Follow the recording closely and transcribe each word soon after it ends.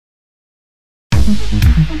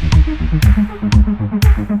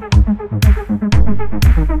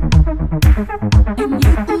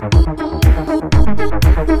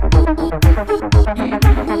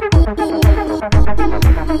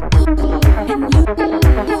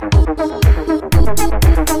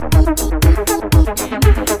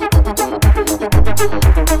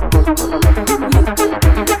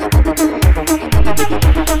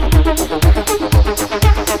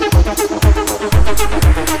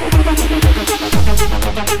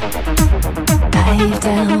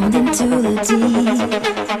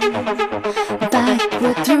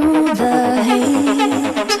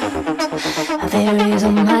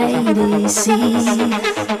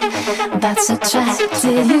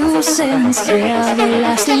Since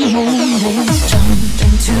everlasting moments, jump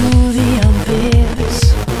into the abyss,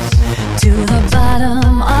 to the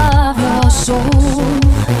bottom of your soul.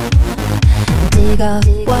 Dig up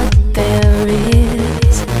what there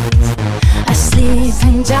is, a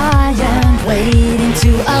sleeping giant waiting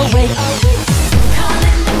to awake.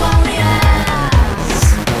 Calling the warriors,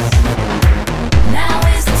 now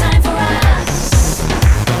is the time for us.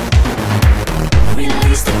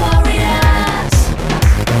 Release the warriors.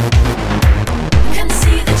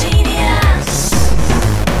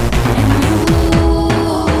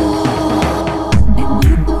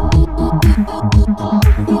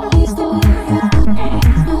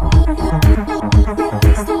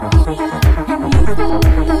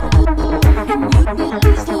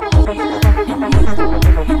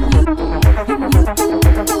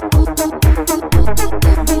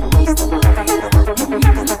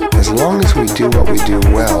 Do what we do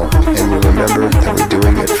well, and we remember that we're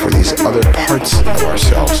doing it for these other parts of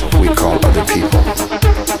ourselves we call other people.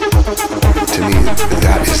 To me,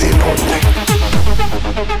 that is the important thing.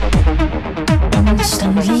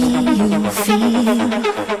 Instantly you feel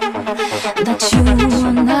that you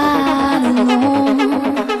are not alone.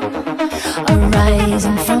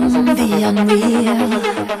 Arising from the unreal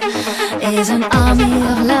is an army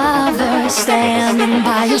of lovers standing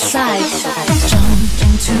by your side.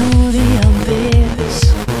 To the abyss,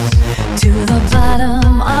 to the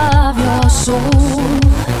bottom of your soul.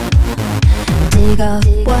 Dig up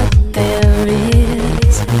what there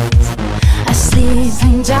is, a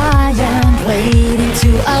sleeping giant waiting to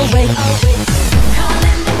awake.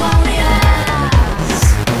 Calling the warriors,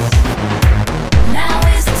 now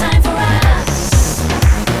is the time for us.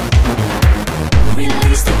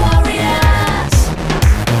 Release the warriors,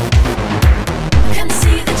 can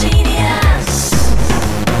see the genius.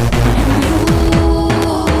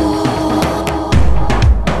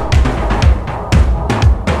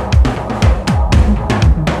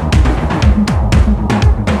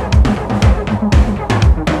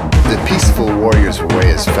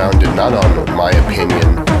 Way is founded not on my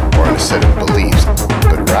opinion or on a set of beliefs,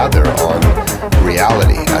 but rather on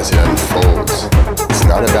reality as it unfolds. It's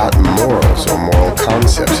not about morals or moral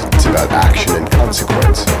concepts, it's about action and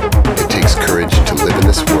consequence. It takes courage to live in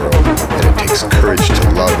this world, and it takes courage to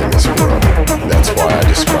love in this world. And that's why I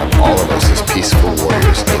describe all of us as peaceful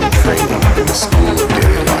warriors in training in the school of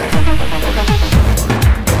daily life.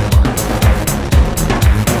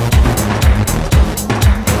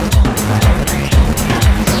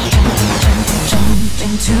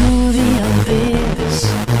 To the abyss,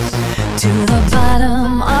 to the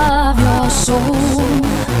bottom of your soul.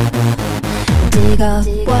 Dig up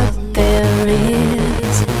what there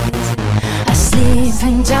is, a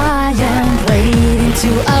sleeping giant waiting to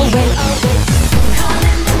awake.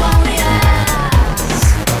 Calling the warriors,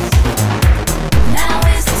 now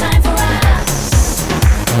is the time for us.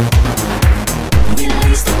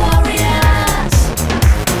 Release the warriors,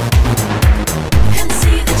 can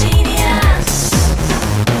see the genius.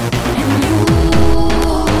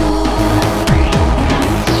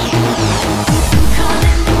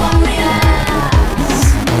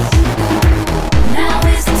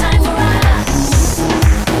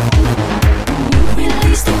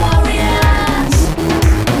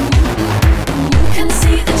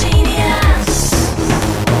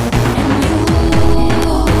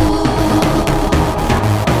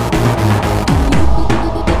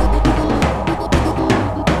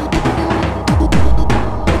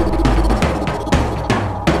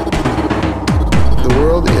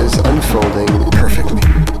 Unfolding perfectly,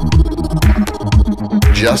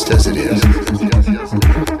 just as it is.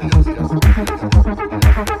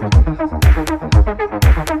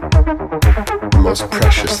 The most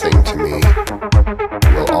precious thing to me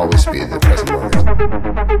will always be the present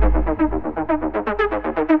moment.